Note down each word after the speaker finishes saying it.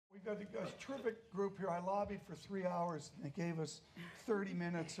got a terrific group here. I lobbied for 3 hours, and they gave us 30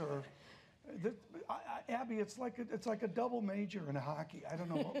 minutes. Abby, it's like a double major in hockey. I don't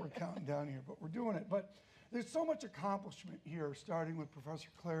know what we're counting down here, but we're doing it. But there's so much accomplishment here, starting with Professor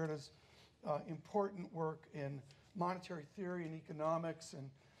Clarida's important work in monetary theory and economics, and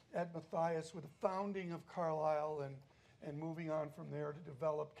Ed Mathias with the founding of Carlyle, and moving on from there to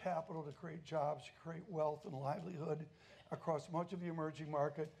develop capital, to create jobs, to create wealth and livelihood across much of the emerging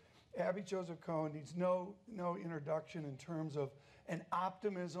market. Abby Joseph Cohen needs no introduction in terms of an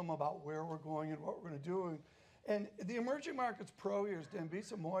optimism about where we're going and what we're going to do. And the emerging markets pro here is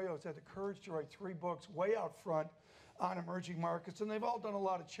Dambisa Moyo has had the courage to write 3 books way out front on emerging markets, and they've all done a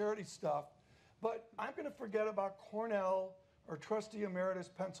lot of charity stuff. But I'm going to forget about Cornell or Trustee Emeritus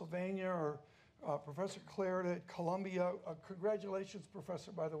Pennsylvania or Professor Clarida at Columbia. Congratulations,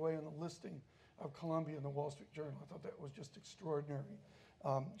 Professor, by the way, on the listing of Columbia in the Wall Street Journal. I thought that was just extraordinary,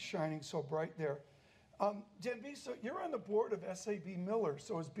 shining so bright there. Dambisa, you're on the board of SAB Miller,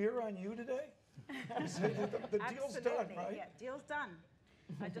 so is beer on you today? The deal's done, right? Yeah, deal's done.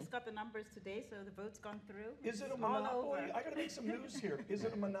 I just got the numbers today, so the vote's gone through. Is it a monopoly? I got to make some news here. Is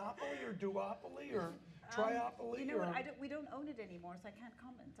it a monopoly or duopoly or triopoly? You know what? We don't own it anymore, so I can't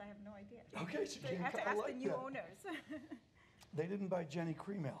comment. I have no idea. Okay, so I have to ask the new owners. They didn't buy Jenny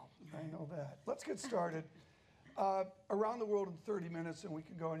Cremel. I know that. Let's get started. Around the world in 30 minutes, and we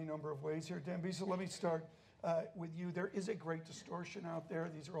can go any number of ways here. Dambisa, let me start with you. There is a great distortion out there.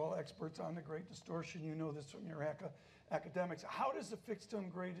 These are all experts on the great distortion. You know this from your academics. How does the fixed term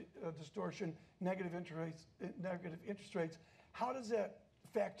great distortion, negative interest rates, how does that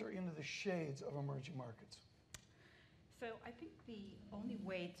factor into the shades of emerging markets? So I think the only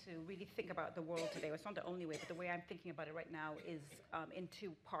way to really think about the world today, well, it's not the only way, but the way I'm thinking about it right now is in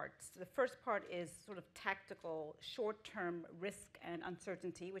 2 parts. The first part is sort of tactical, short-term risk and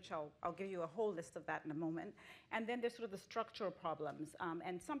uncertainty, which I'll give you a whole list of that in a moment. And then there's sort of the structural problems.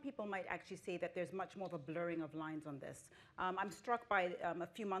 And some people might actually say that there's much more of a blurring of lines on this. I'm struck by, a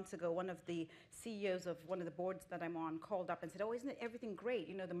few months ago, one of the CEOs of one of the boards that I'm on called up and said, oh, isn't everything great?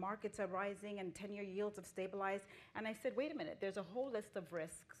 You know, the markets are rising and 10-year yields have stabilized. And I said, wait a minute, there's a whole list of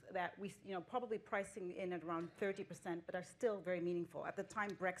risks that we, probably pricing in at around 30%, but are still very meaningful. At the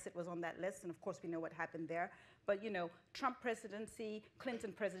time, Brexit was on that list, and of course we know what happened there. But Trump presidency,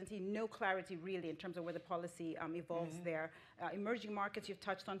 Clinton presidency, no clarity really in terms of where the policy evolves there. Emerging markets you've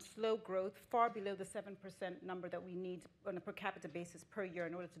touched on, slow growth, far below the 7% number that we need on a per capita basis per year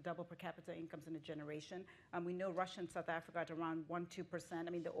in order to double per capita incomes in a generation. We know Russia and South Africa at around 1-2%. I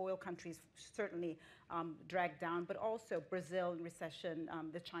mean, the oil countries certainly dragged down, but also Brazil in recession,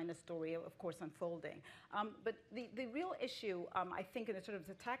 the China story, of course, unfolding. But the real issue, I think, in the sort of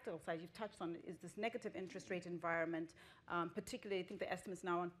the tactical side you've touched on, is this negative interest rate environment. Particularly, I think the estimate's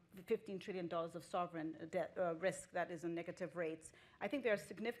now on $15 trillion of sovereign debt risk that is on negative rates. I think there are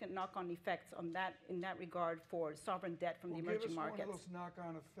significant knock-on effects on that in that regard for sovereign debt from the emerging markets. Give us one of those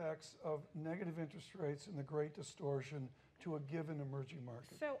knock-on effects of negative interest rates and the great distortion to a given emerging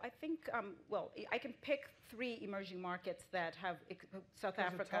market? So I think, well, I can pick 3 emerging markets that have South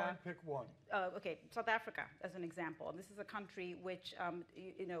Africa. Time, pick one. Okay, South Africa as an example. This is a country which,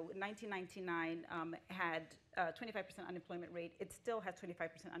 in 1999 had 25% unemployment rate. It still has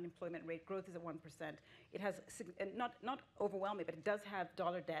 25% unemployment rate. Growth is at 1%. It has not overwhelming, but it does have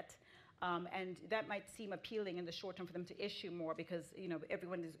dollar debt. And that might seem appealing in the short term for them to issue more because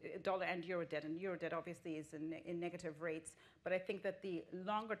everyone is dollar and euro debt obviously is in negative rates. But I think that the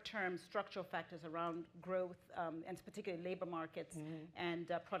longer term structural factors around growth and particularly labor markets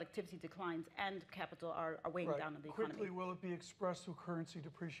and productivity declines and capital are weighing down on the economy. Quickly, will it be expressed through currency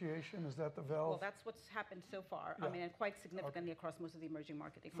depreciation? Is that the valve? Well, that's what's happened so far. Yeah. I mean, and quite significantly across most of the emerging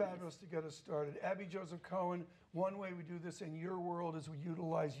market economies. Fabulous to get us started. Abby Joseph Cohen, one way we do this in your world is we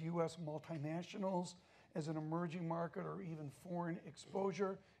utilize U.S. multinationals as an emerging market or even foreign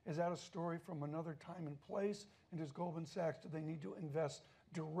exposure. Is that a story from another time and place? And does Goldman Sachs, do they need to invest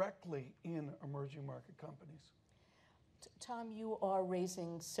directly in emerging market companies? Tom, you are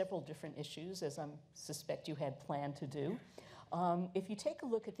raising several different issues, as I suspect you had planned to do. If you take a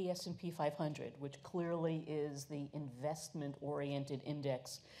look at the S&P 500, which clearly is the investment-oriented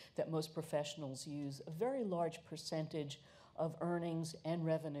index that most professionals use, a very large percentage of earnings and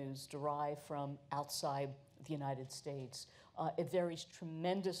revenues derive from outside the United States. It varies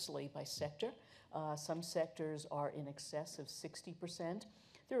tremendously by sector. Some sectors are in excess of 60%.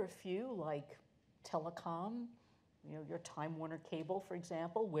 There are a few like telecom, your Time Warner Cable, for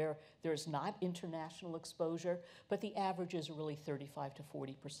example, where there's not international exposure, but the averages are really 35 to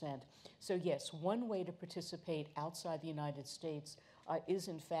 40%. So yes, one way to participate outside the United States is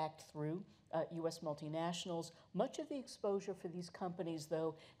in fact through U.S. multinationals. Much of the exposure for these companies,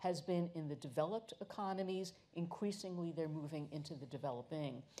 though, has been in the developed economies. Increasingly, they're moving into the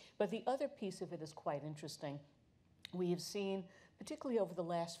developing. But the other piece of it is quite interesting. We have seen, particularly over the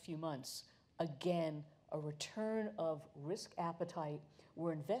last few months, again, a return of risk appetite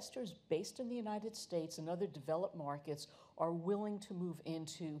where investors based in the United States and other developed markets are willing to move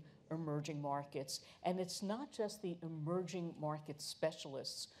into emerging markets. And it's not just the emerging market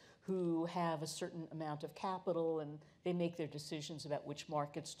specialists who have a certain amount of capital and they make their decisions about which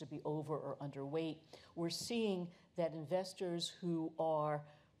markets to be over or underweight. We're seeing that investors who are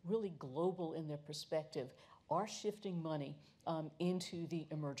really global in their perspective are shifting money into the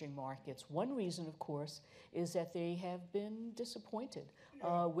emerging markets. One reason, of course, is that they have been disappointed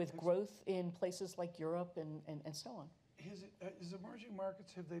with growth in places like Europe and so on. Is emerging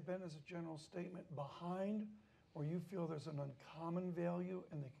markets, have they been, as a general statement, behind, or you feel there's an uncommon value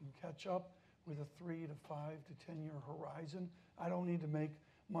and they can catch up with a 3 to 5 to 10 year horizon? I don't need to make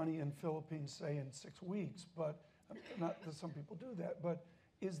money in Philippines, say, in 6 weeks, but not that some people do that, but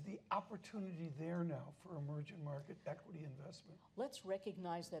is the opportunity there now for emerging market equity investment? Let's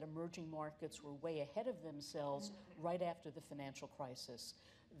recognize that emerging markets were way ahead of themselves right after the financial crisis.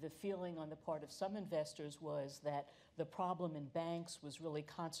 The feeling on the part of some investors was that the problem in banks was really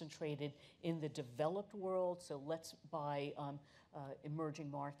concentrated in the developed world, so let's buy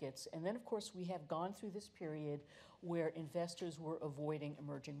emerging markets. And then, of course, we have gone through this period where investors were avoiding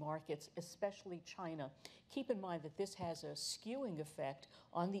emerging markets, especially China. Keep in mind that this has a skewing effect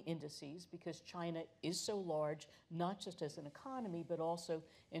on the indices because China is so large, not just as an economy, but also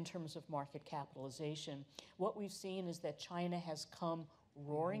in terms of market capitalization. What we've seen is that China has come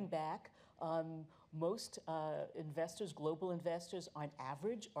roaring back. Most investors, global investors, on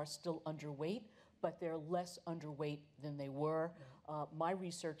average, are still underweight, but they're less underweight than they were. My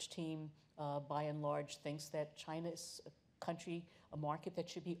research team, by and large, thinks that China is a country, a market that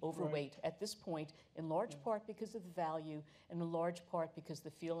should be overweight at this point, in large part because of the value, and in large part because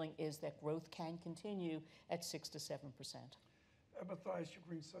the feeling is that growth can continue at 6 to 7%. Mathias, you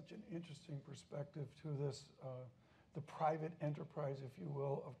bring such an interesting perspective to this, the private enterprise, if you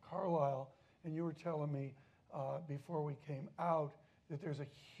will, of Carlyle. And you were telling me before we came out that there's a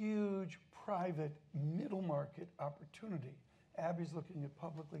huge private middle market opportunity. Abby's looking at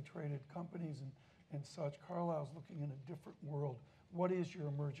publicly traded companies and such. Carlyle's looking in a different world. What is your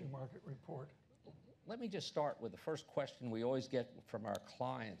emerging market report? Let me just start with the first question we always get from our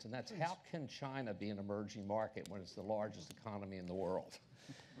clients, and that's how can China be an emerging market when it's the largest economy in the world?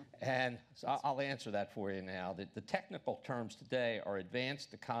 And so I'll answer that for you now. The technical terms today are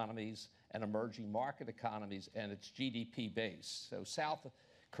advanced economies and emerging market economies, and it's GDP based. So South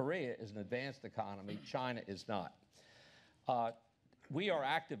Korea is an advanced economy, China is not. We are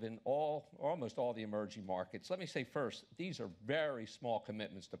active in almost all the emerging markets. Let me say first, these are very small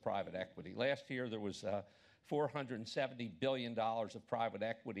commitments to private equity. Last year there was $470 billion of private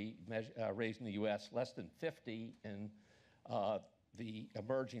equity raised in the US, less than 50 in the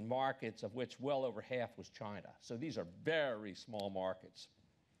emerging markets, of which well over half was China. So these are very small markets.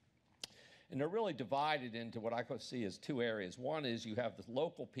 And they're really divided into what I could see as 2 areas. One is you have the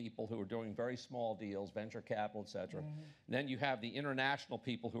local people who are doing very small deals, venture capital, et cetera. And then you have the international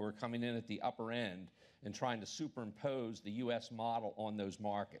people who are coming in at the upper end and trying to superimpose the US model on those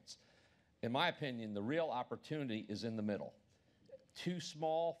markets. In my opinion, the real opportunity is in the middle. Too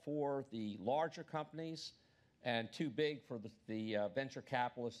small for the larger companies and too big for the venture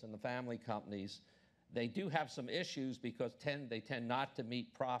capitalists and the family companies. They do have some issues because they tend not to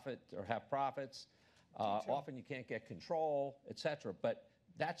meet profit or have profits. Often you can't get control, et cetera. But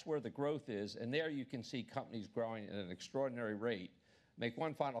that's where the growth is. And there you can see companies growing at an extraordinary rate. Make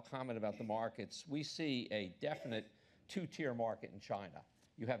one final comment about the markets. We see a definite 2-tier market in China.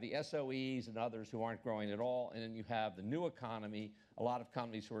 You have the SOEs and others who aren't growing at all. And then you have the new economy, a lot of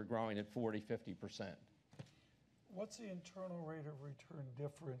companies who are growing at 40, 50%. What's the internal rate of return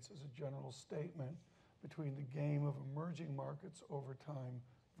difference as a general statement between the game of emerging markets over time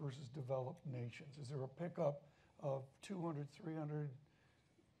versus developed nations? Is there a pickup of 200, 300,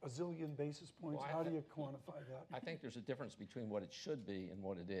 a zillion basis points? How do you quantify that? I think there's a difference between what it should be and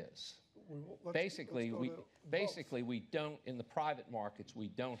what it is. Basically, we don't, in the private markets, we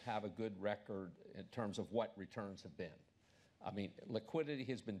don't have a good record in terms of what returns have been. I mean, liquidity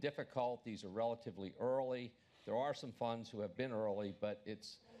has been difficult. These are relatively early. There are some funds who have been early, but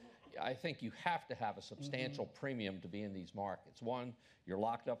I think you have to have a substantial premium to be in these markets. One, you're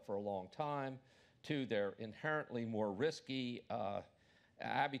locked up for a long time. Two, they're inherently more risky.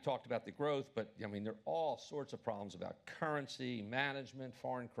 Abby talked about the growth, but I mean, there are all sorts of problems about currency, management,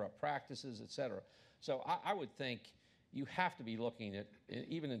 foreign corrupt practices, et cetera. So I would think you have to be looking at,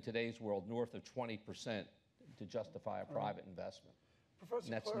 even in today's world, north of 20% to justify a private investment.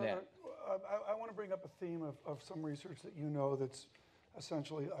 Professor That's Clarida, net. I want to bring up a theme of some research that you know that's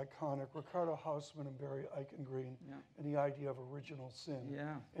essentially iconic. Ricardo Hausman and Barry Eichengreen, and the idea of original sin.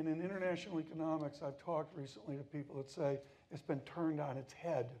 Yeah. And in international economics, I've talked recently to people that say it's been turned on its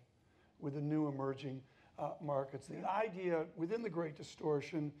head with the new emerging markets. The idea within the Great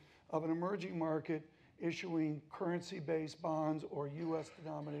Distortion of an emerging market issuing currency-based bonds or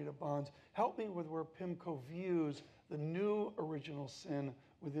US-denominated bonds. Help me with where Pimco views the new original sin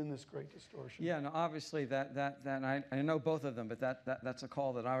within this Great Distortion. Yeah, no, obviously I know both of them, but that's a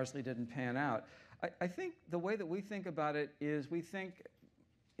call that obviously didn't pan out. I think the way that we think about it is we think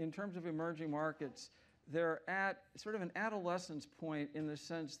in terms of emerging markets, they're at sort of an adolescence point in the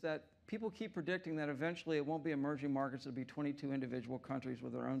sense that people keep predicting that eventually it won't be emerging markets, it'll be 22 individual countries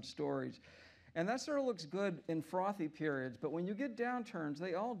with their own stories. And that sort of looks good in frothy periods, but when you get downturns,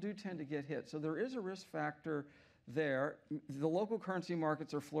 they all do tend to get hit. So there is a risk factor there. The local currency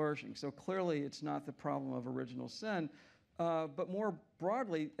markets are flourishing, so clearly it's not the problem of original sin. But more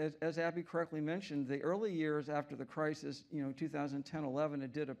broadly, as Abby correctly mentioned, the early years after the crisis, 2010, 11,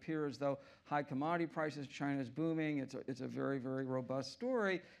 it did appear as though high commodity prices, China's booming, it's a very, very robust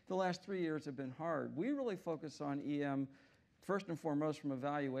story. The last 3 years have been hard. We really focus on EM first and foremost from a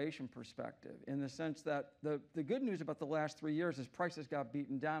valuation perspective, in the sense that the good news about the last 3 years is prices got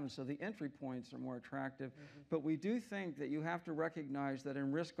beaten down, and so the entry points are more attractive. But we do think that you have to recognize that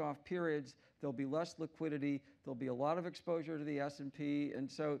in risk-off periods, there'll be less liquidity, there'll be a lot of exposure to the S&P, and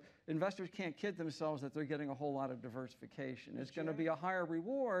so investors can't kid themselves that they're getting a whole lot of diversification. It's going to be a higher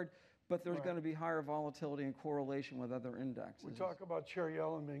reward, but there's going to be higher volatility and correlation with other indexes. We talk about Chair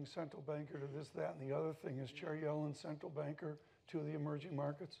Yellen being central banker to this, that, and the other thing. Is Chair Yellen central banker to the emerging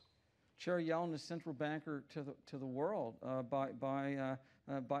markets? Chair Yellen is central banker to the world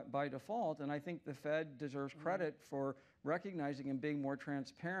by default, and I think the Fed deserves credit for recognizing and being more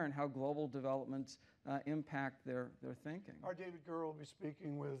transparent how global developments impact their thinking. Our David Gurr will be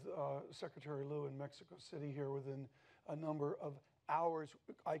speaking with Secretary Liu in Mexico City here within a number of hours.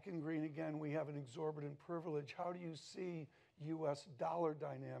 Eichengreen, again, we have an exorbitant privilege. How do you see U.S. dollar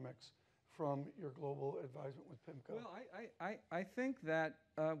dynamics from your global advisement with Pimco? Well, I think that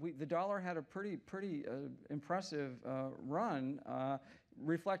the dollar had a pretty impressive run,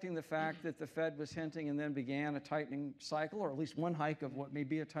 reflecting the fact that the Fed was hinting and then began a tightening cycle, or at least one hike of what may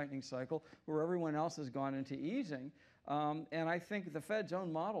be a tightening cycle, where everyone else has gone into easing. And I think the Fed's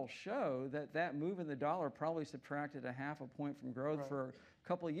own models show that move in the dollar probably subtracted a half a point from growth for a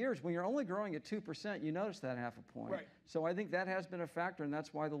couple of years. When you're only growing at 2%, you notice that half a point. Right. So I think that has been a factor, and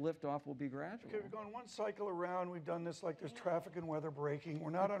that's why the liftoff will be gradual. Okay, we've gone one cycle around. We've done this like there's traffic and weather breaking.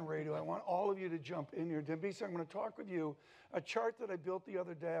 We're not on radio. I want all of you to jump in here. Dambisa, I'm going to talk with you. A chart that I built the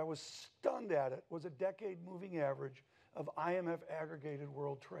other day, I was stunned at it, was a decade moving average of IMF aggregated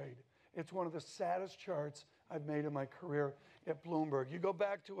world trade. It's one of the saddest charts I've made in my career at Bloomberg. You go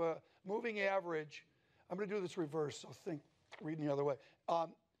back to a moving average. I'm going to do this reverse, so think reading the other way. A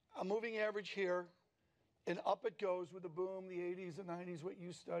moving average here, and up it goes with the boom, the 80s and 90s, what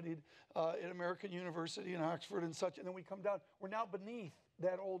you studied at American University in Oxford and such, and then we come down. We're now beneath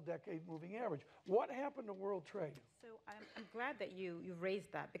that old decade moving average. What happened to world trade? So I'm glad that you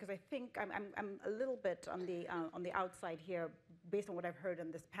raised that, because I think I'm a little bit on the outside here based on what I've heard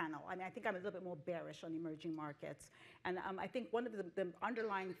on this panel. I mean, I think I'm a little bit more bearish on emerging markets. And I think one of the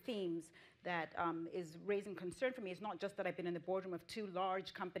underlying themes that is raising concern for me is not just that I've been in the boardroom of two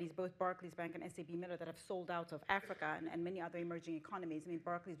large companies, both Barclays Bank and SAB Miller, that have sold out of Africa and many other emerging economies. I mean,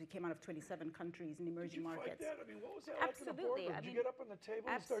 Barclays came out of 27 countries in emerging markets. Did you fight that? I mean, what was that like in the Absolutely. boardroom? Did you get up on the table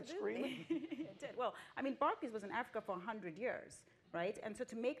and start screaming? It did. Well, I mean, Barclays was in Africa for 100 years, right? And so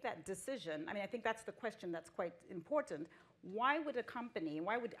to make that decision, I mean, I think that's the question that's quite important. Why would a company,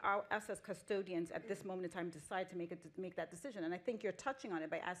 why would us as custodians at this moment in time decide to make that decision? And I think you're touching on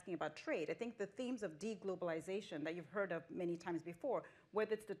it by asking about trade. I think the themes of deglobalization that you've heard of many times before,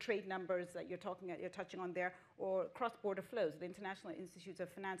 whether it's the trade numbers that you're touching on there, or cross-border flows. The International Institute of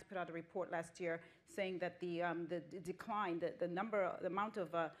Finance put out a report last year saying that the decline, the amount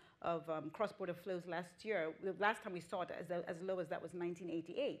of cross-border flows last year, the last time we saw it as low as that was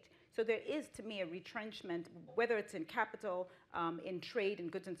 1988. So there is, to me, a retrenchment, whether it's in capital, in trade, in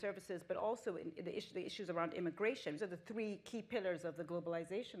goods and services, but also in the issues around immigration. So the three key pillars of the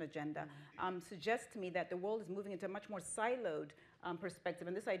globalization agenda suggest to me that the world is moving into a much more siloed perspective.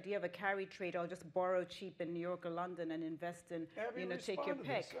 And this idea of a carry trade, I'll just borrow cheap in New York or London and invest in, Abby, take your respond to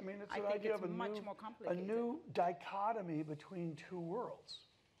pick. this. I mean, it's I an think idea it's of a much new, more a complicated. new dichotomy between two worlds.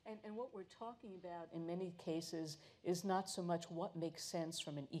 And what we're talking about in many cases is not so much what makes sense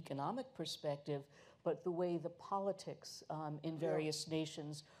from an economic perspective, but the way the politics in various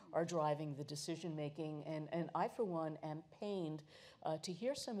nations are driving the decision making. And I, for one, am pained to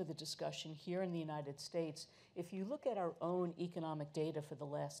hear some of the discussion here in the United States. If you look at our own economic data for the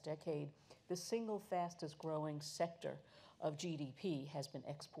last decade, the single fastest growing sector of GDP has been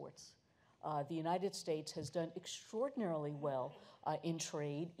exports. The United States has done extraordinarily well in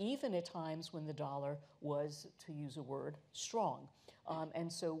trade, even at times when the dollar was, to use a word, strong.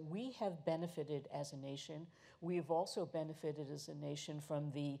 And so we have benefited as a nation. We have also benefited as a nation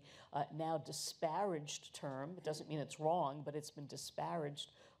from the now disparaged term, it doesn't mean it's wrong, but it's been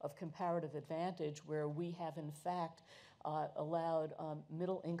disparaged, of comparative advantage, where we have in fact allowed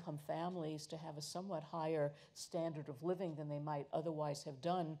middle-income families to have a somewhat higher standard of living than they might otherwise have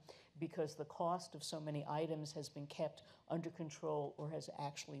done, because the cost of so many items has been kept under control or has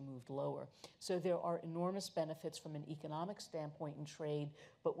actually moved lower. So there are enormous benefits from an economic standpoint in trade,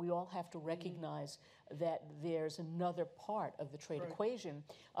 but we all have to recognize that there's another part of the trade equation,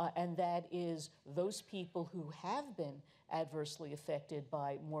 and that is those people who have been adversely affected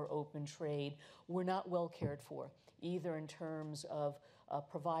by more open trade were not well cared for, either in terms of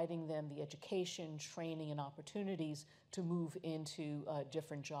providing them the education, training, and opportunities to move into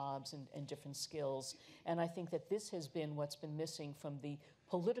different jobs and different skills. And I think that this has been what's been missing from the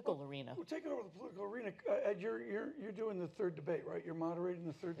political arena. We're taking over the political arena. Ed, you're doing the third debate, right? You're moderating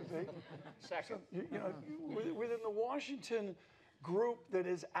the third debate? Second. So, within the Washington group that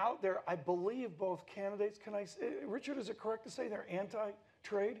is out there, I believe both candidates, can I say, Richard, is it correct to say they're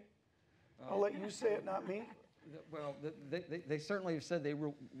anti-trade? I'll let you say it, not me. Well, they certainly have said they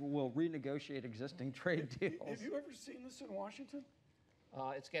will renegotiate existing trade deals. Have you ever seen this in Washington?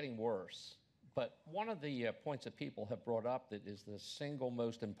 It's getting worse. But one of the points that people have brought up that is the single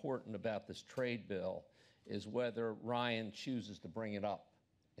most important about this trade bill is whether Ryan chooses to bring it up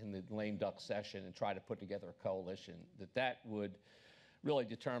in the lame duck session and try to put together a coalition, that would really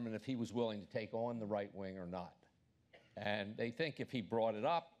determine if he was willing to take on the right wing or not. And they think if he brought it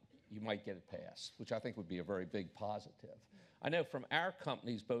up, you might get it passed, which I think would be a very big positive. I know from our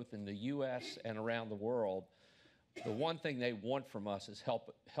companies, both in the US and around the world, the one thing they want from us is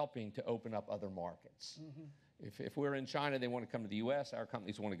helping to open up other markets. If we're in China, they want to come to the US, our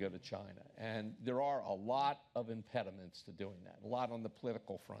companies want to go to China. And there are a lot of impediments to doing that, a lot on the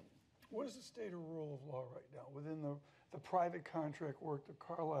political front. What is the state of rule of law right now within the private contract work that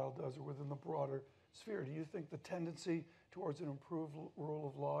Carlyle does or within the broader sphere? Do you think the tendency towards an improved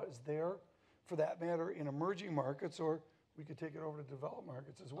rule of law is there, for that matter, in emerging markets, or we could take it over to developed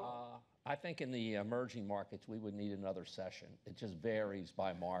markets as well? I think in the emerging markets, we would need another session. It just varies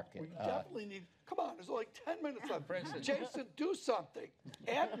by market. We definitely need, come on, there's like 10 minutes left. For instance- Jason, do something.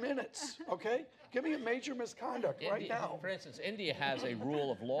 Add minutes, okay? Give me a major misconduct right now. For instance, India has a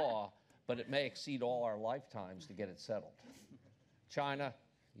rule of law, but it may exceed all our lifetimes to get it settled. China,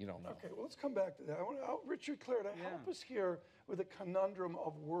 you don't know. Okay, well, let's come back to that. I want to, Richard Clarida, help us here with the conundrum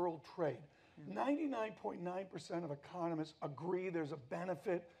of world trade. 99.9% of economists agree there's a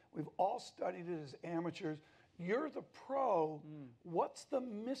benefit. We've all studied it as amateurs. You're the pro. What's the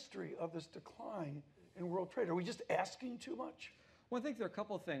mystery of this decline in world trade? Are we just asking too much? Well, I think there are a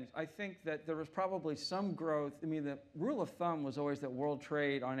couple of things. I think that there was probably some growth. I mean, the rule of thumb was always that world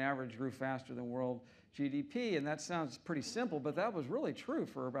trade on average grew faster than world GDP, and that sounds pretty simple, but that was really true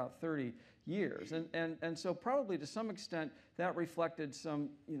for about 30 years. And so probably to some extent that reflected some,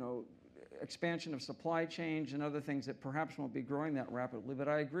 expansion of supply chains and other things that perhaps won't be growing that rapidly. But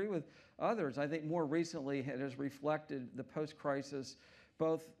I agree with others. I think more recently it has reflected the post-crisis,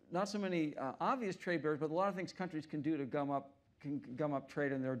 both not so many obvious trade barriers, but a lot of things countries can do to gum up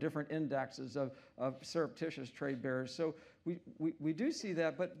trade, and there are different indexes of surreptitious trade barriers. So we do see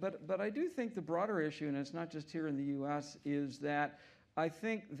that, but I do think the broader issue, and it's not just here in the U.S., is that I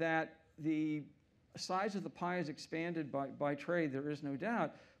think that the size of the pie is expanded by trade, there is no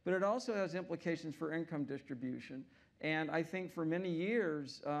doubt, but it also has implications for income distribution. And I think for many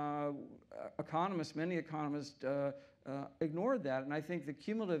years, many economists ignored that. And I think the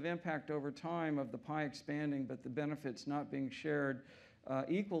cumulative impact over time of the pie expanding, but the benefits not being shared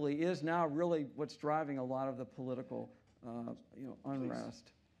equally, is now really what's driving a lot of the political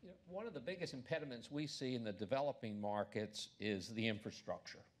unrest. One of the biggest impediments we see in the developing markets is the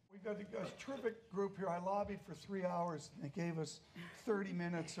infrastructure. We've got a terrific group here. I lobbied for 3 hours, and they gave us 30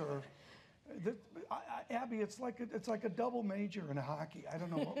 minutes or Abby, it's like a double major in hockey. I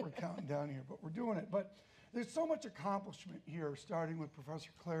don't know what we're counting down here, but we're doing it. But there's so much accomplishment here, starting with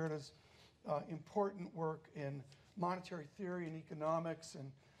Professor Clarida's important work in monetary theory and economics,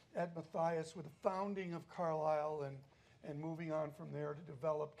 and Ed Mathias with the founding of Carlyle, and moving on from there to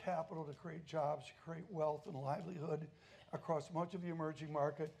develop capital to create jobs, to create wealth and livelihood across much of the emerging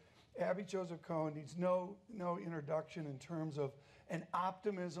market. Abby Joseph Cohen needs no introduction in terms of an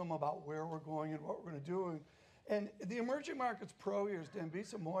optimism about where we're going and what we're going to do. And the emerging markets pro here is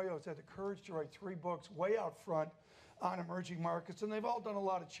Dambisa Moyo has had the courage to write 3 books way out front on emerging markets, and they've all done a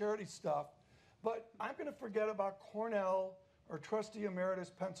lot of charity stuff. But I'm going to forget about Cornell or Trustee Emeritus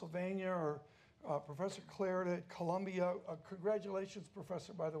Pennsylvania or Professor Clarida at Columbia. Congratulations,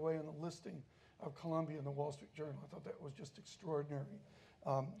 Professor, by the way, on the listing of Columbia in the Wall Street Journal. I thought that was just extraordinary,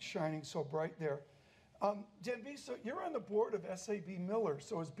 shining so bright there. Dambisa, you're on the board of SAB Miller,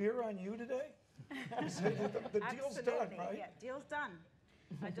 so is beer on you today? The deal's done, right? Yeah, deal's done.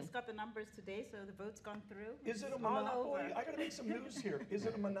 I just got the numbers today, so the vote's gone through. Is it a It's all monopoly? over. I got to make some news here. Is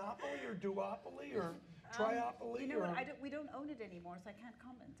it a monopoly or duopoly or triopoly? You know or... what? We don't own it anymore, so I can't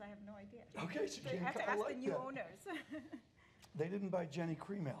comment. I have no idea. Okay, so So you have to I ask like the new that. owners. They didn't buy Jenny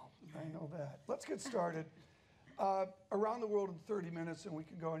Cremel. I know that. Let's get started. Around the world in 30 minutes, and we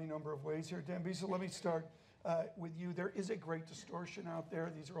can go any number of ways here. Dambisa, let me start with you. There is a great distortion out there.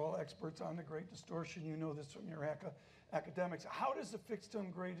 These are all experts on the great distortion. You know this from your academics. How does the fixed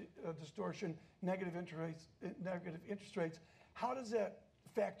term great distortion, negative interest rates, how does that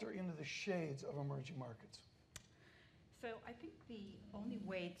factor into the shades of emerging markets? So I think the only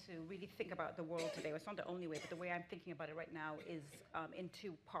way to really think about the world today, well, it's not the only way, but the way I'm thinking about it right now is in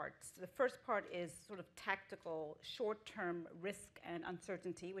 2 parts. The first part is sort of tactical, short-term risk and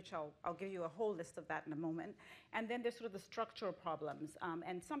uncertainty, which I'll give you a whole list of that in a moment. And then there's sort of the structural problems.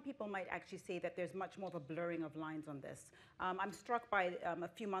 And some people might actually say that there's much more of a blurring of lines on this. I'm struck by a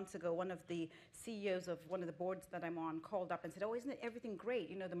few months ago, one of the CEOs of one of the boards that I'm on called up and said, oh, isn't everything great?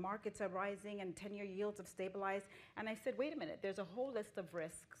 You know, the markets are rising and 10-year yields have stabilized. And I said, wait a minute, there's a whole list of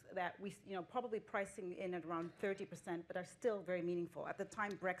risks that we, probably pricing in at around 30%, but are still very meaningful. At the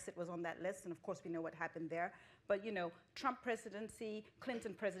time, Brexit was on that list, and of course we know what happened there. But Trump presidency,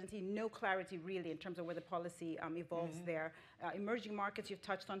 Clinton presidency, no clarity really in terms of where the policy evolves there. Emerging markets, you've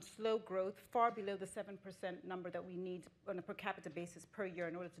touched on, slow growth, far below the 7% number that we need on a per capita basis per year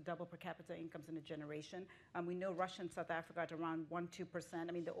in order to double per capita incomes in a generation. We know Russia and South Africa at around 1-2%.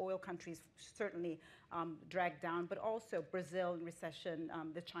 I mean, the oil countries certainly dragged down, but also Brazil in recession,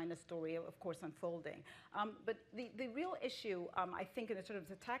 the China story, of course, unfolding. But the real issue, I think, in the sort of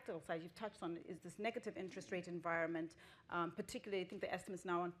the tactical side you've touched on, is this negative interest rate environment, particularly I think the estimate's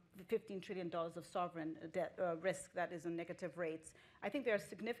now on $15 trillion of sovereign debt risk that is on negative rates. I think there are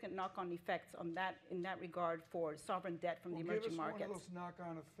significant knock-on effects on that in that regard for sovereign debt from the emerging markets. Give us one of those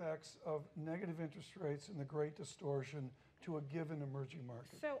knock-on effects of negative interest rates and the great distortion to a given emerging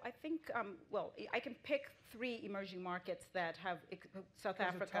market. So I think, well, I can pick 3 emerging markets that have South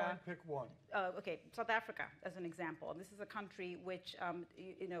Africa. Time, pick one. Okay, South Africa as an example. This is a country which,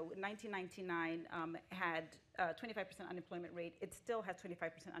 in 1999 had 25% unemployment rate. It still has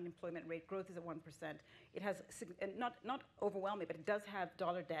 25% unemployment rate. Growth is at 1%. It has not overwhelming, but it does have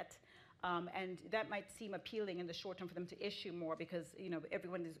dollar debt. And that might seem appealing in the short term for them to issue more because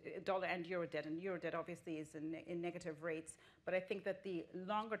everyone is dollar and euro debt obviously is in negative rates. But I think that the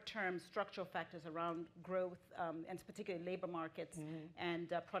longer term structural factors around growth and particularly labor markets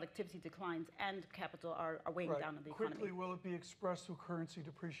and productivity declines and capital are weighing down on the economy. Quickly, will it be expressed through currency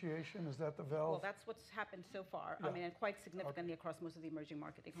depreciation? Is that the valve? Well, that's what's happened so far. Yeah. I mean, and quite significantly across most of the emerging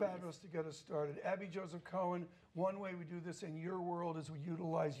market economies. Fabulous to get us started. Abby Joseph Cohen, one way we do this in your world is we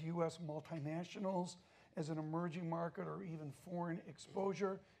utilize U.S. multinationals as an emerging market or even foreign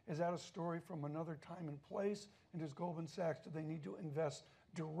exposure. Is that a story from another time and place? And does Goldman Sachs, do they need to invest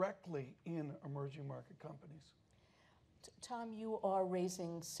directly in emerging market companies? Tom, you are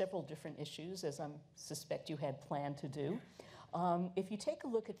raising several different issues, as I suspect you had planned to do. If you take a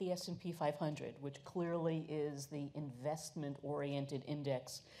look at the S&P 500, which clearly is the investment-oriented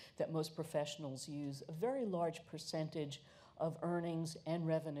index that most professionals use, a very large percentage of earnings and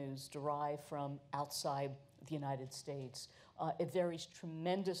revenues derive from outside the United States. It varies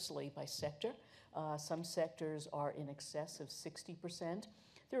tremendously by sector. Some sectors are in excess of 60%.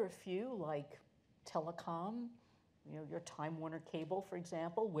 There are a few, like telecom, your Time Warner Cable, for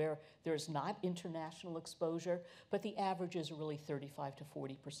example, where there's not international exposure, but the averages are really 35 to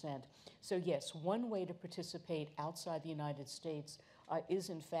 40%. So yes, one way to participate outside the United States is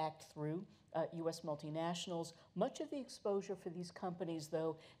in fact through U.S. multinationals. Much of the exposure for these companies,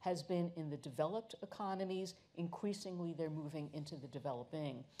 though, has been in the developed economies. Increasingly, they're moving into the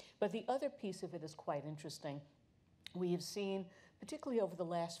developing. But the other piece of it is quite interesting. We have seen, particularly over the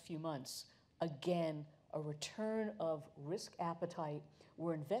last few months, again, a return of risk appetite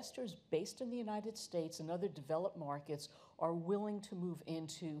where investors based in the United States and other developed markets are willing to move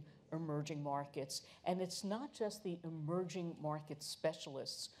into emerging markets. And it's not just the emerging market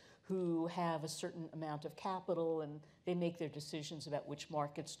specialists who have a certain amount of capital and they make their decisions about which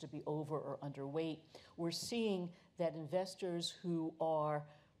markets to be over or underweight. We're seeing that investors who are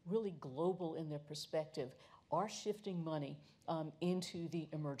really global in their perspective are shifting money into the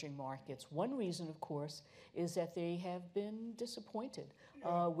emerging markets. One reason, of course, is that they have been disappointed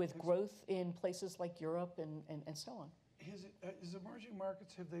with growth in places like Europe and so on. Is emerging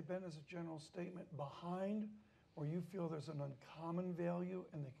markets, have they been, as a general statement, behind, or you feel there's an uncommon value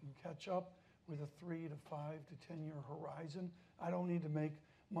and they can catch up with a 3 to 5 to 10 year horizon? I don't need to make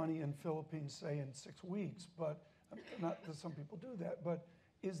money in Philippines, say, in 6 weeks, but not that some people do that, but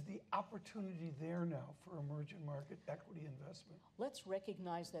is the opportunity there now for emerging market equity investment? Let's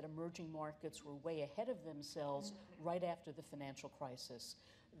recognize that emerging markets were way ahead of themselves right after the financial crisis.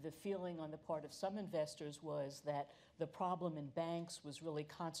 The feeling on the part of some investors was that the problem in banks was really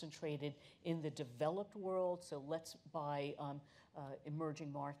concentrated in the developed world, so let's buy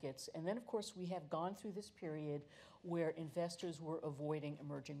emerging markets. And then, of course, we have gone through this period where investors were avoiding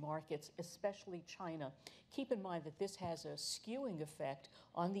emerging markets, especially China. Keep in mind that this has a skewing effect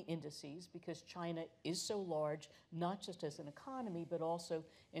on the indices because China is so large, not just as an economy, but also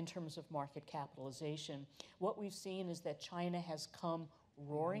in terms of market capitalization. What we've seen is that China has come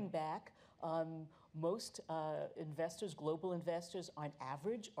roaring back. Most investors, global investors, on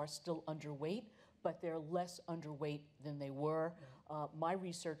average, are still underweight, but they're less underweight than they were. My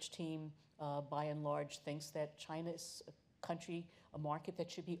research team, by and large, thinks that China is a country, a market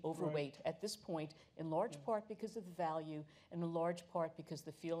that should be overweight at this point, in large part because of the value, and in large part because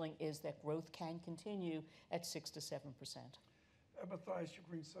the feeling is that growth can continue at 6 to 7%. Mathias, you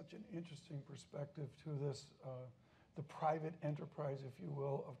bring such an interesting perspective to this, the private enterprise, if you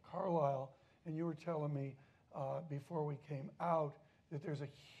will, of Carlyle. And you were telling me before we came out that there's a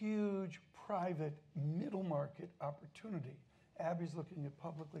huge private middle market opportunity. Abby's looking at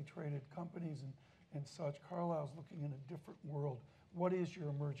publicly traded companies and such. Carlyle's looking in a different world. What is your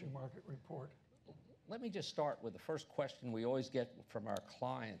emerging market report? Let me just start with the first question we always get from our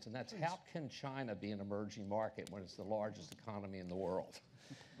clients, and that's how can China be an emerging market when it's the largest economy in the world?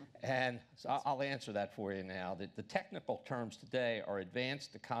 And so I'll answer that for you now. The technical terms today are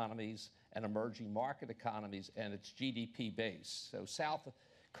advanced economies and emerging market economies, and it's GDP based. So South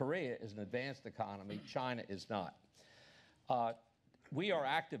Korea is an advanced economy, China is not. We are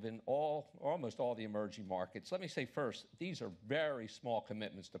active in almost all the emerging markets. Let me say first, these are very small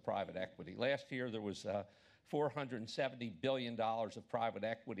commitments to private equity. Last year there was $470 billion of private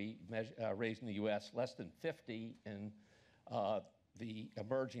equity raised in the U.S., less than 50 in the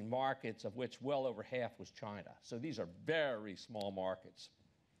emerging markets, of which well over half was China. So these are very small markets.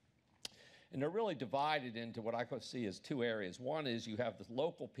 And they're really divided into what I could see as 2 areas. One is you have the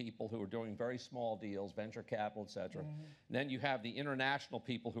local people who are doing very small deals, venture capital, et cetera. And then you have the international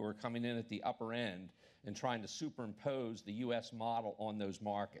people who are coming in at the upper end and trying to superimpose the U.S. model on those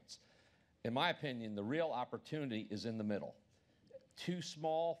markets. In my opinion, the real opportunity is in the middle. Too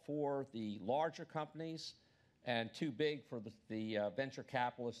small for the larger companies and too big for the venture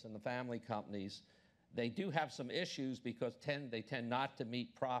capitalists and the family companies. They do have some issues because they tend not to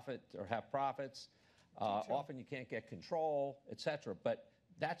meet profit or have profits. Often you can't get control, et cetera. But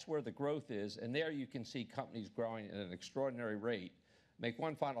that's where the growth is. And there you can see companies growing at an extraordinary rate. Make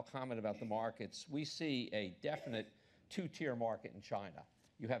one final comment about the markets. We see a definite 2-tier market in China.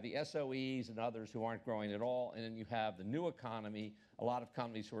 You have the SOEs and others who aren't growing at all. And then you have the new economy, a lot of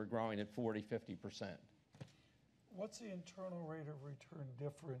companies who are growing at 40, 50%. What's the internal rate of return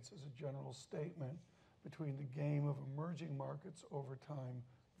difference as a general statement between the game of emerging markets over time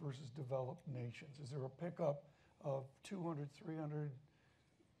versus developed nations? Is there a pickup of 200, 300,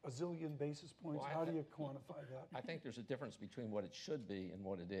 a zillion basis points? How do you quantify that? I think there's a difference between what it should be and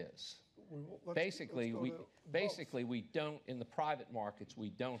what it is. Let's Basically, go we don't, in the private markets, we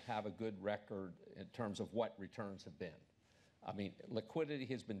don't have a good record in terms of what returns have been. I mean, liquidity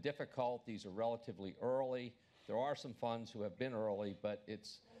has been difficult. These are relatively early. There are some funds who have been early, but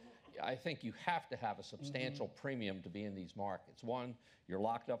I think you have to have a substantial premium to be in these markets. One, you're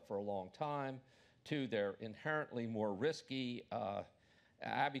locked up for a long time. Two, they're inherently more risky.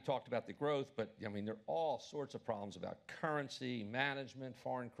 Abby talked about the growth, but I mean, there are all sorts of problems about currency, management,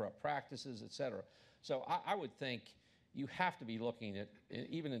 foreign corrupt practices, et cetera. So I would think you have to be looking at,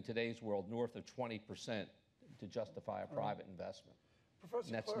 even in today's world, north of 20% to justify a private investment.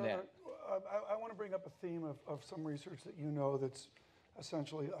 Professor That's Clarida, net. I want to bring up a theme of some research that you know that's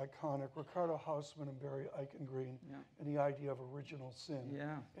essentially iconic. Ricardo Hausman and Barry Eichengreen, and the idea of original sin.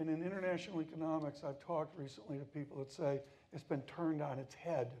 Yeah. And in international economics, I've talked recently to people that say it's been turned on its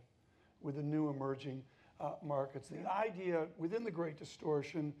head with the new emerging markets. The idea within the Great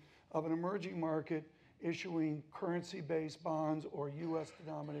Distortion of an emerging market issuing currency-based bonds or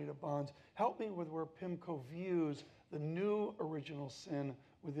US-denominated bonds. Help me with where Pimco views the new original sin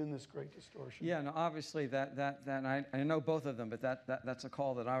within this Great Distortion. Yeah, no, obviously I know both of them, but that's a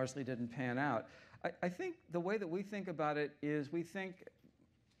call that obviously didn't pan out. I think the way that we think about it is we think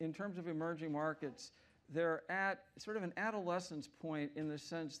in terms of emerging markets, they're at sort of an adolescence point in the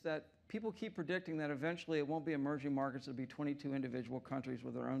sense that people keep predicting that eventually it won't be emerging markets, it'll be 22 individual countries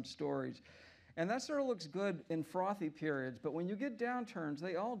with their own stories. And that sort of looks good in frothy periods, but when you get downturns,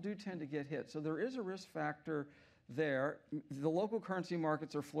 they all do tend to get hit. So there is a risk factor there. The local currency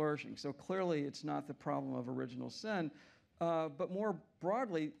markets are flourishing, so clearly it's not the problem of original sin. But more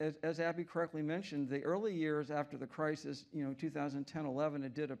broadly, as Abby correctly mentioned, the early years after the crisis, 2010-11,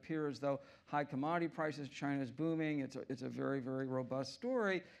 it did appear as though high commodity prices, China's booming, it's a very, very robust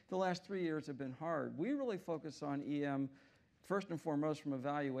story. The last 3 years have been hard. We really focus on EM first and foremost from a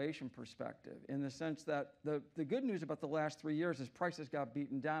valuation perspective, in the sense that the good news about the last 3 years is prices got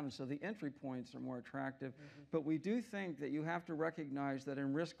beaten down, and so the entry points are more attractive. But we do think that you have to recognize that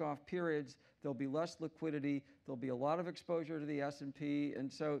in risk-off periods, there'll be less liquidity, there'll be a lot of exposure to the S&P,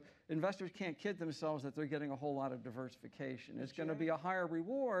 and so investors can't kid themselves that they're getting a whole lot of diversification. It's going to be a higher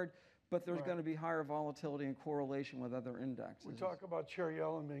reward, but there's going to be higher volatility and correlation with other indexes. We talk about Chair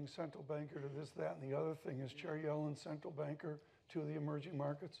Yellen being central banker to this, that, and the other thing. Is Chair Yellen central banker to the emerging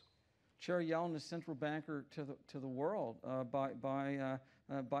markets? Chair Yellen is central banker to the world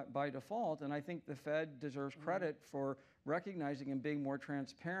by default, and I think the Fed deserves credit for recognizing and being more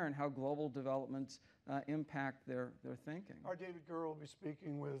transparent how global developments impact their thinking. Our David Gurr will be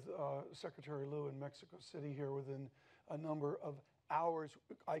speaking with Secretary Liu in Mexico City here within a number of hours.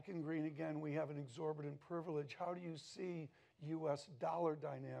 Eichengreen, again, we have an exorbitant privilege. How do you see U.S. dollar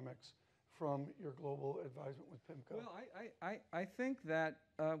dynamics from your global advisement with Pimco? Well, I think that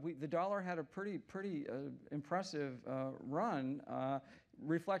the dollar had a pretty impressive run,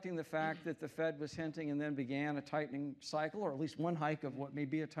 reflecting the fact that the Fed was hinting and then began a tightening cycle, or at least one hike of what may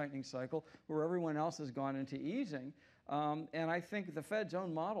be a tightening cycle, where everyone else has gone into easing. And I think the Fed's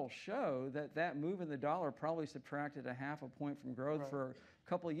own models show that move in the dollar probably subtracted a half a point from growth for a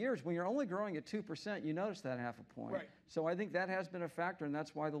couple of years. When you're only growing at 2%, you notice that half a point. Right. So I think that has been a factor, and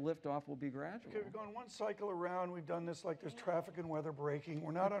that's why the liftoff will be gradual. Okay, we've gone one cycle around. We've done this like there's traffic and weather breaking.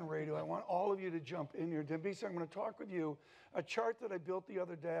 We're not on radio. I want all of you to jump in here. Dambisa, I'm going to talk with you. A chart that I built the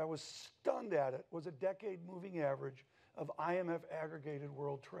other day, I was stunned at it, was a decade moving average of IMF aggregated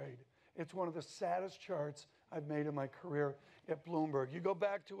world trade. It's one of the saddest charts I've made in my career at Bloomberg. You go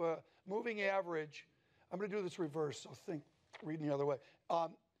back to a moving average. I'm going to do this reverse, so think, reading the other way. A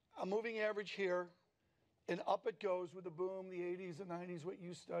moving average here, and up it goes with the boom, the 80s and 90s, what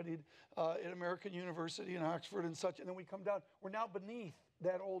you studied at American University in Oxford and such, and then we come down. We're now beneath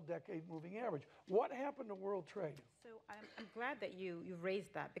that old decade moving average. What happened to world trade? So I'm glad that you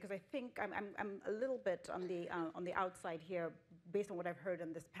raised that, because I think I'm a little bit on the outside here based on what I've heard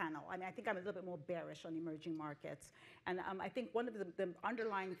on this panel. I mean, I think I'm a little bit more bearish on emerging markets. And I think one of the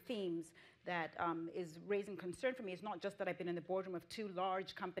underlying themes that is raising concern for me is not just that I've been in the boardroom of two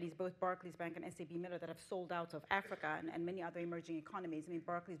large companies, both Barclays Bank and SAB Miller, that have sold out of Africa and many other emerging economies. I mean,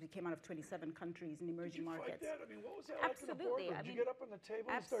 Barclays came out of 27 countries in emerging markets. Did you fight that? I mean, what was that like in the Absolutely. boardroom? Did you get up on the table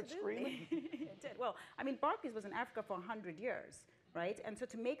and start screaming? It did. Well, I mean, Barclays was in Africa for 100 years, right? And so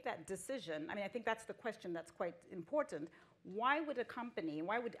to make that decision, I mean, I think that's the question that's quite important. Why would a company,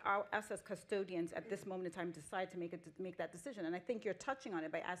 why would us as custodians at this moment in time decide to make that decision? And I think you're touching on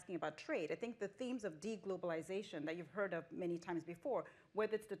it by asking about trade. I think the themes of deglobalization that you've heard of many times before,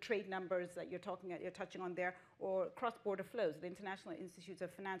 whether it's the trade numbers that you're touching on there, or cross-border flows. The International Institutes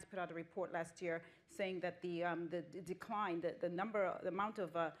of Finance put out a report last year saying that the decline, the amount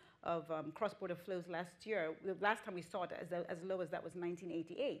of cross-border flows last year, the last time we saw it as low as that was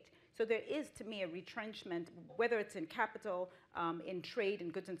 1988. So there is, to me, a retrenchment, whether it's in capital, in trade, in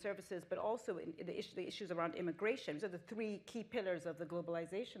goods and services, but also in the issues around immigration. So the three key pillars of the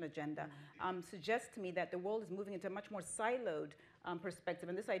globalization agenda suggest to me that the world is moving into a much more siloed perspective.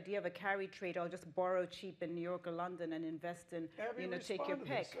 And this idea of a carry trade, I'll just borrow cheap in New York or London and invest in, Abby, take your respond to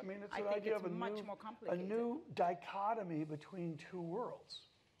pick. this. I mean, it's I an think idea it's of much more a complicated. new dichotomy between two worlds.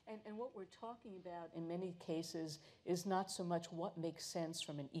 And what we're talking about in many cases is not so much what makes sense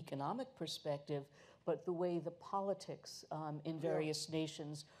from an economic perspective, but the way the politics in various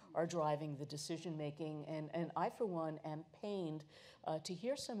nations are driving the decision making. And I, for one, am pained to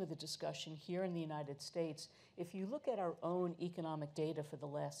hear some of the discussion here in the United States. If you look at our own economic data for the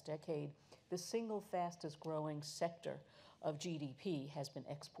last decade, the single fastest growing sector of GDP has been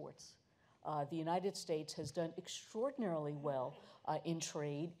exports. The United States has done extraordinarily well in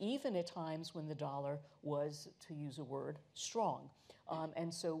trade, even at times when the dollar was, to use a word, strong.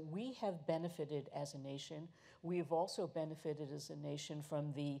 And so we have benefited as a nation. We have also benefited as a nation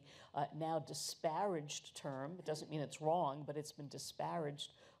from the now disparaged term, it doesn't mean it's wrong, but it's been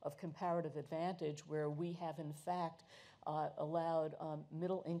disparaged, of comparative advantage, where we have in fact allowed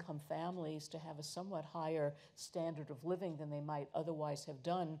middle-income families to have a somewhat higher standard of living than they might otherwise have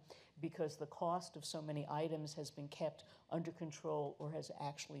done, because the cost of so many items has been kept under control or has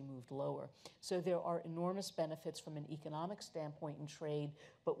actually moved lower. So there are enormous benefits from an economic standpoint in trade,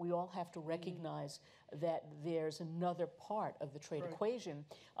 but we all have to recognize that there's another part of the trade equation,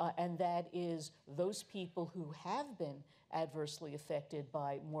 and that is those people who have been adversely affected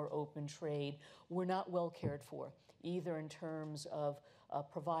by more open trade were not well cared for, either in terms of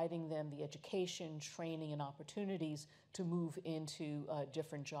providing them the education, training, and opportunities to move into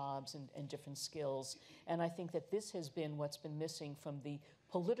different jobs and different skills. And I think that this has been what's been missing from the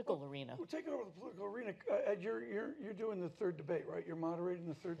political arena. We're taking over the political arena. Ed, you're doing the third debate, right? You're moderating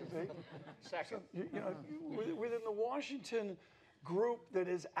the third debate? Second. So, within the Washington group that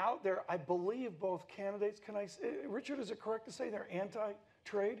is out there, I believe both candidates, can I say, Richard, is it correct to say they're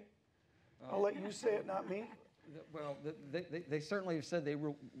anti-trade? I'll let you say it, not me. Well, they certainly have said they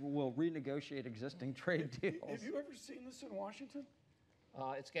will renegotiate existing trade deals. Have you ever seen this in Washington?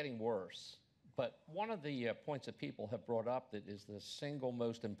 It's getting worse. But one of the points that people have brought up that is the single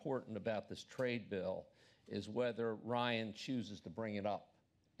most important about this trade bill is whether Ryan chooses to bring it up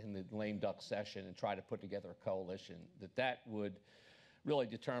in the lame duck session and try to put together a coalition, that would really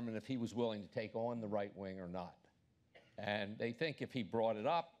determine if he was willing to take on the right wing or not. And they think if he brought it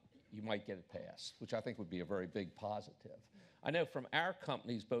up, you might get it passed, which I think would be a very big positive. I know from our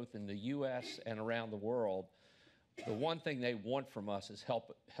companies, both in the US and around the world, the one thing they want from us is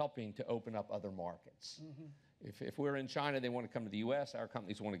helping to open up other markets. If we're in China, they want to come to the US, our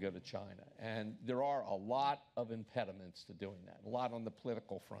companies want to go to China. And there are a lot of impediments to doing that, a lot on the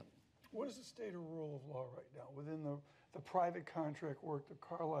political front. What is the state of rule of law right now within the private contract work that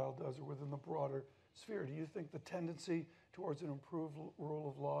Carlyle does or within the broader sphere? Do you think the tendency towards an improved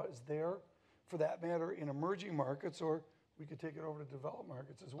rule of law is there, for that matter, in emerging markets, or we could take it over to developed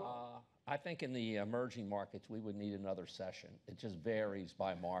markets as well? I think in the emerging markets, we would need another session. It just varies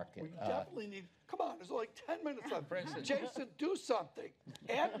by market. We definitely need, come on, there's like 10 minutes left. For instance, Jason, do something.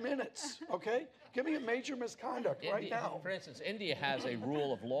 Add minutes, okay? Give me a major misconduct right now. For instance, India has a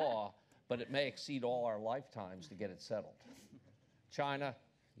rule of law, but it may exceed all our lifetimes to get it settled. China,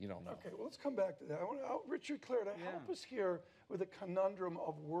 you don't know. Okay, well, let's come back to that. I want to, Richard Clarida, help us here with the conundrum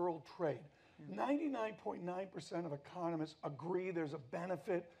of world trade. 99.9% of economists agree there's a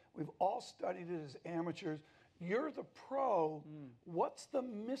benefit. We've all studied it as amateurs. You're the pro. What's the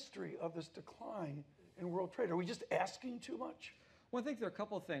mystery of this decline in world trade? Are we just asking too much? Well, I think there are a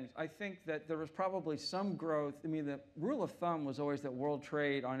couple of things. I think that there was probably some growth. I mean, the rule of thumb was always that world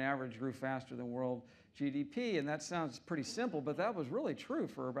trade on average grew faster than world GDP, and that sounds pretty simple, but that was really true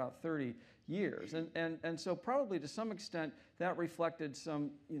for about 30 years. And so probably to some extent that reflected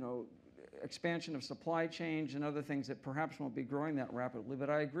some, expansion of supply chains and other things that perhaps won't be growing that rapidly.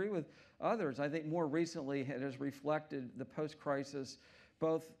 But I agree with others. I think more recently it has reflected the post-crisis,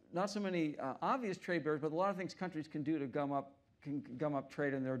 both not so many obvious trade barriers, but a lot of things countries can do to gum up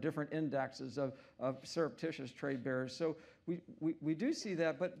trade, and there are different indexes of surreptitious trade barriers. So we do see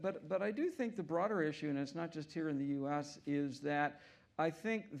that, but I do think the broader issue, and it's not just here in the U.S., is that I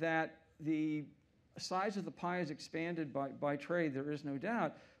think that the size of the pie is expanded by trade, there is no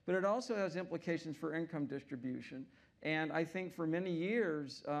doubt, but it also has implications for income distribution. And I think for many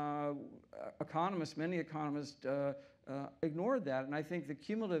years, many economists ignored that. And I think the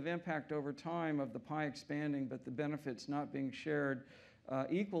cumulative impact over time of the pie expanding, but the benefits not being shared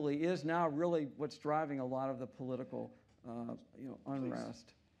equally, is now really what's driving a lot of the political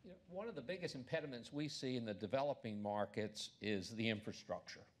unrest. One of the biggest impediments we see in the developing markets is the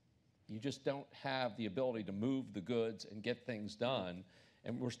infrastructure. You just don't have the ability to move the goods and get things done.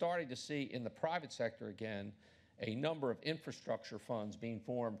 And we're starting to see in the private sector again a number of infrastructure funds being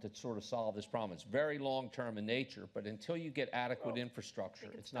formed to sort of solve this problem. It's very long-term in nature, but until you get adequate infrastructure,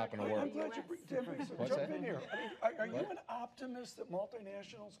 it's not going to I'm work. glad you bring Dambisa, What's jump that? in here. I mean, are you an optimist that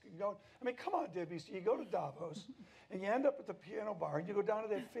multinationals can go? I mean, come on, Dambisa, you go to Davos and you end up at the piano bar and you go down to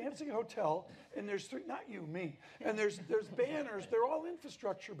that fancy hotel and there's three, not you, me, and there's banners, they're all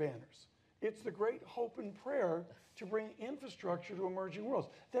infrastructure banners. It's the great hope and prayer to bring infrastructure to emerging worlds.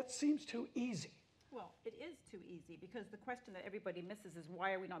 That seems too easy. Well, it is too easy because the question that everybody misses is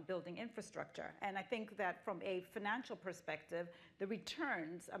why are we not building infrastructure? And I think that from a financial perspective, the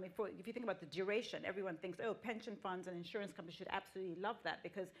returns, I mean, if you think about the duration, everyone thinks, oh, pension funds and insurance companies should absolutely love that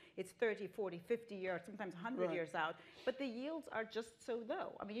because it's 30, 40, 50 years, sometimes 100 Right. years out. But the yields are just so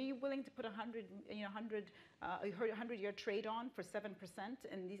low. I mean, are you willing to put a 100-year trade on for 7%?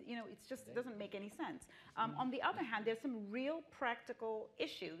 And these, it just doesn't make any sense. On the other hand, there's some real practical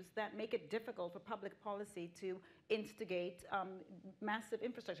issues that make it difficult for public policy to instigate massive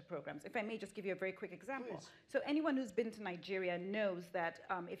infrastructure programs. If I may just give you a very quick example. Please. So anyone who's been to Nigeria knows that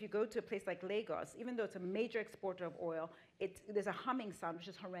if you go to a place like Lagos, even though it's a major exporter of oil, there's a humming sound which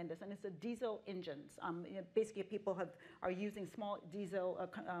is horrendous, and it's the diesel engines. Basically, people are using small diesel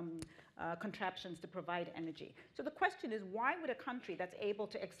contraptions to provide energy. So the question is, why would a country that's able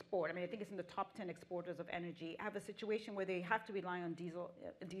to export, I mean, I think it's in the top 10 exporters of energy, have a situation where they have to rely on diesel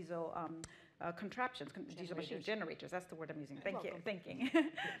contraptions, diesel machine generators. That's the word I'm using. Thank you. Thinking.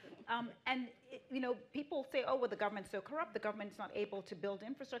 And people say, oh, well, the government's so corrupt. The government's not able to build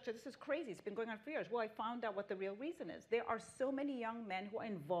infrastructure. This is crazy. It's been going on for years. Well, I found out what the real reason is. There are so many young men who are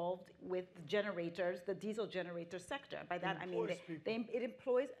involved with generators, the diesel generator sector. By that I mean it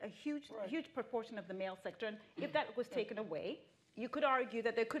employs a huge proportion of the male sector. And if that was taken away, you could argue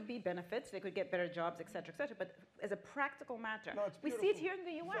that there could be benefits, they could get better jobs, et cetera, but as a practical matter, we see it here in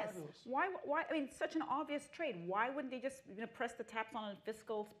the US. Fabulous. Why, I mean, such an obvious trade. Why wouldn't they just press the taps on a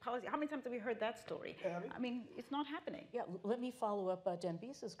fiscal policy? How many times have we heard that story? Abby? I mean, it's not happening. Yeah, let me follow up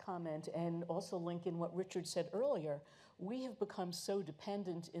Dambisa's comment and also link in what Richard said earlier. We have become so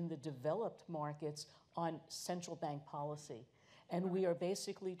dependent in the developed markets on central bank policy, and we are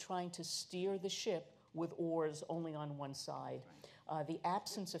basically trying to steer the ship with oars only on one side. The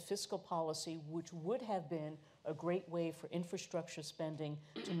absence of fiscal policy, which would have been a great way for infrastructure spending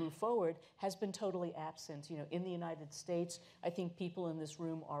to move forward, has been totally absent. In the United States, I think people in this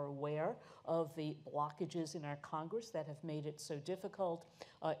room are aware of the blockages in our Congress that have made it so difficult.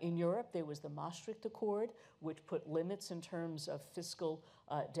 In Europe, there was the Maastricht Accord, which put limits in terms of fiscal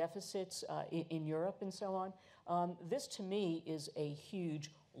deficits in Europe and so on. This, to me, is a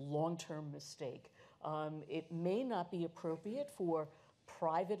huge long-term mistake. It may not be appropriate for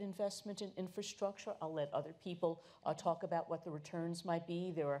private investment in infrastructure. I'll let other people talk about what the returns might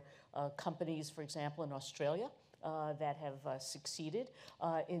be. There are companies, for example, in Australia that have succeeded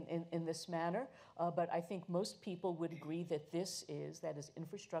in this manner. But I think most people would agree that that is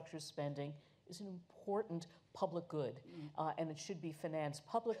infrastructure spending is an important public good, and it should be financed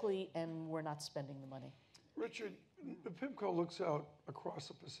publicly, and we're not spending the money. Richard, Pimco looks out across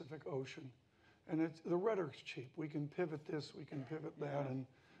the Pacific Ocean, and the rhetoric's cheap. We can pivot this, we can pivot that, and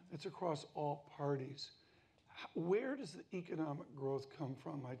it's across all parties. Where does the economic growth come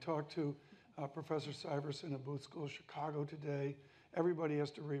from? I talked to Professor Syverson at Booth School of Chicago today. Everybody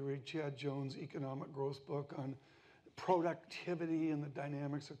has to reread Chad Jones' economic growth book on productivity and the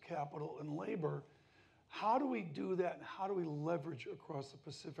dynamics of capital and labor. How do we do that, and how do we leverage across the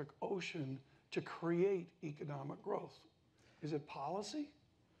Pacific Ocean to create economic growth? Is it policy?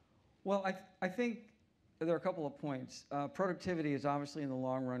 Well, I think there are a couple of points. Productivity is obviously in the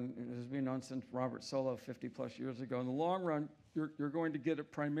long run, it has been known since Robert Solow 50 plus years ago. In the long run, you're going to get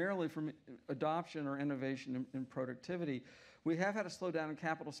it primarily from adoption or innovation in productivity. We have had a slowdown in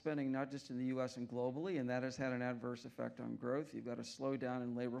capital spending, not just in the US and globally, and that has had an adverse effect on growth. You've got a slowdown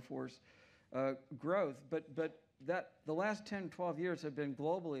in labor force growth, but the last 10, 12 years have been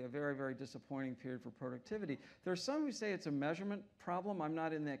globally a very, very disappointing period for productivity. There's some who say it's a measurement problem. I'm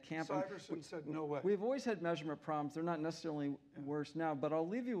not in that camp. Syverson said no way. We've always had measurement problems. They're not necessarily worse now, but I'll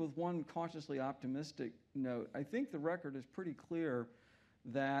leave you with one cautiously optimistic note. I think the record is pretty clear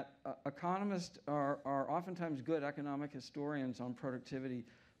that economists are oftentimes good economic historians on productivity,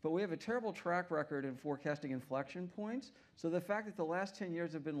 but we have a terrible track record in forecasting inflection points. So the fact that the last 10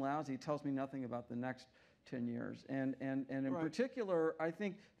 years have been lousy tells me nothing about the next 10 years. And in particular, I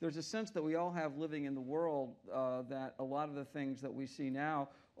think there's a sense that we all have living in the world that a lot of the things that we see now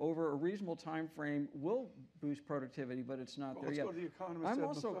over a reasonable time frame will boost productivity, but it's not there yet. Let's go to the Economist. I'm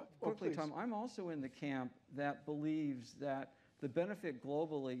also, quickly, Tom, I'm also in the camp that believes that the benefit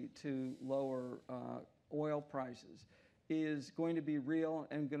globally to lower oil prices is going to be real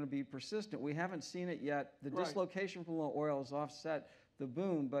and going to be persistent. We haven't seen it yet. The dislocation from low oil has offset the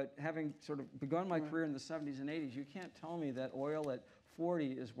boom, but having sort of begun my career in the 70s and 80s, you can't tell me that oil at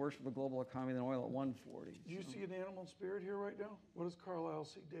 40 is worse for the global economy than oil at 140. Do you see an animal spirit here right now? What does Carlyle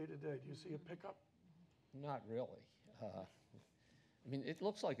see day to day? Do you see a pickup? Not really. I mean, it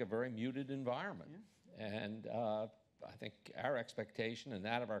looks like a very muted environment. And I think our expectation and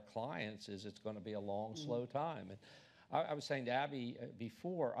that of our clients is it's going to be a long, slow time. And I was saying to Abby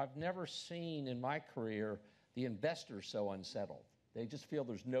before, I've never seen in my career the investors so unsettled. They just feel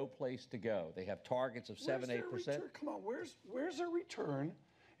there's no place to go. They have targets of 7, 8%. Come on, where's their return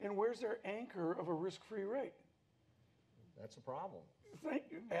and where's their anchor of a risk-free rate? That's a problem. Thank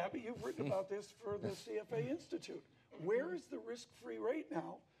you, Abby. You've written about this for the CFA Institute. Where is the risk-free rate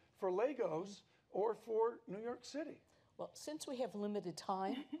now for Lagos or for New York City? Well, since we have limited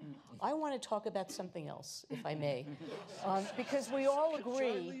time, I want to talk about something else, if I may, because we all agree.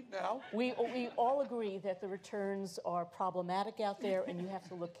 Should I leave now? We all agree that the returns are problematic out there, and you have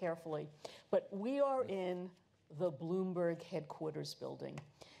to look carefully. But we are in the Bloomberg headquarters building,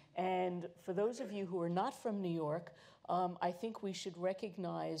 and for those of you who are not from New York, I think we should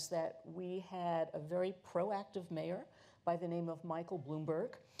recognize that we had a very proactive mayor by the name of Michael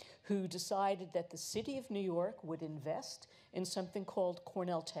Bloomberg, who decided that the city of New York would invest in something called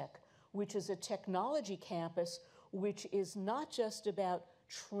Cornell Tech, which is a technology campus which is not just about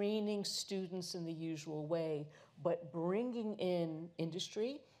training students in the usual way, but bringing in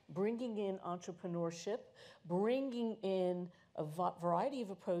industry, bringing in entrepreneurship, bringing in a variety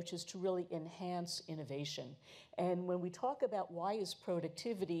of approaches to really enhance innovation. And when we talk about why is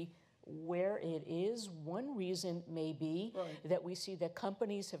productivity where it is, one reason may be that we see that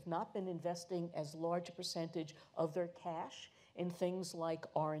companies have not been investing as large a percentage of their cash in things like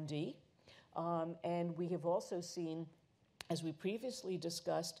R&D. And we have also seen, as we previously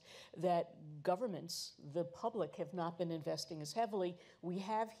discussed, that governments, the public, have not been investing as heavily. We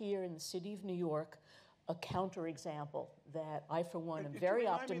have here in the city of New York a counterexample that I, for one, am very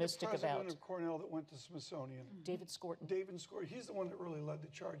optimistic about. The president of Cornell that went to Smithsonian. David Skorton. David Skorton. He's the one that really led the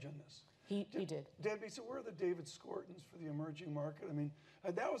charge on this. He did. Dambisa, where are the David Skortons for the emerging market? I mean,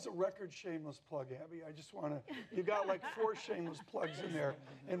 that was a record shameless plug, Abby. I just want to, you got like 4 shameless plugs in there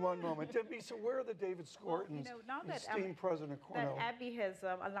in one moment. Dambisa, where are the David Skortons, now that, esteemed president of Cornell? That Abby has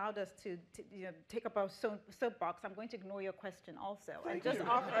allowed us to take up our soapbox, I'm going to ignore your question also. Thank and just you.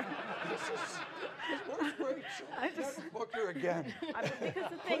 offer. This works great. Never book her again.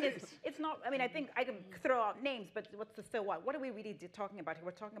 Because the thing is, it's not, I mean, I think I can throw out names, but what's the so what? What are we really talking about here?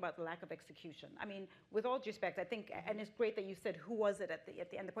 We're talking about the lack of execution. I mean, with all due respect, I think, and it's great that you said who was it at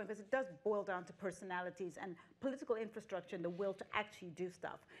the end of the point, because it does boil down to personalities and political infrastructure and the will to actually do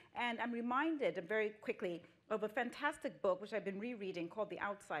stuff. And I'm reminded very quickly of a fantastic book, which I've been rereading, called The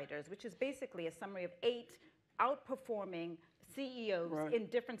Outsiders, which is basically a summary of 8 outperforming CEOs in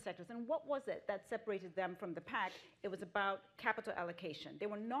different sectors. And what was it that separated them from the pack? It was about capital allocation. They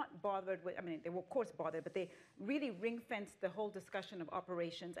were not bothered with, I mean, they were of course bothered, but they really ring-fenced the whole discussion of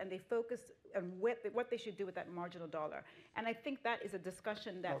operations, and they focused on what they should do with that marginal dollar. And I think that is a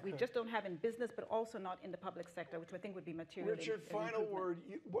discussion that we just don't have in business, but also not in the public sector, which I think would be material. Richard, final word.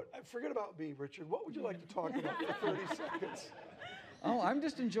 Forget about me, Richard. What would you like to talk about for 30 seconds? Oh, I'm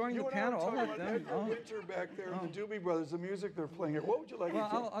just enjoying the panel. I'll let them. Edgar Winter back there, and the Doobie Brothers, the music they're playing here. What would you like to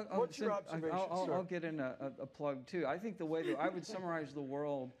talk about? What's your observation, sir? I'll get in a plug, too. I think the way that I would summarize the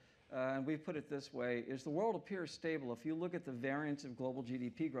world, and we've put it this way, is the world appears stable. If you look at the variance of global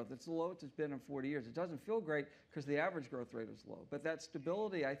GDP growth, it's the lowest it's been in 40 years. It doesn't feel great because the average growth rate is low. But that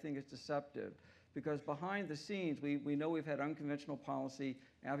stability, I think, is deceptive, because behind the scenes, we know we've had unconventional policy.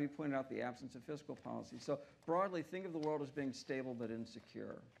 Abby pointed out the absence of fiscal policy. So broadly, think of the world as being stable but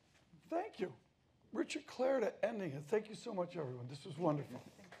insecure. Thank you. Richard Clarida ending it. Thank you so much, everyone. This was wonderful.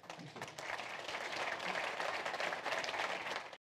 Thank you.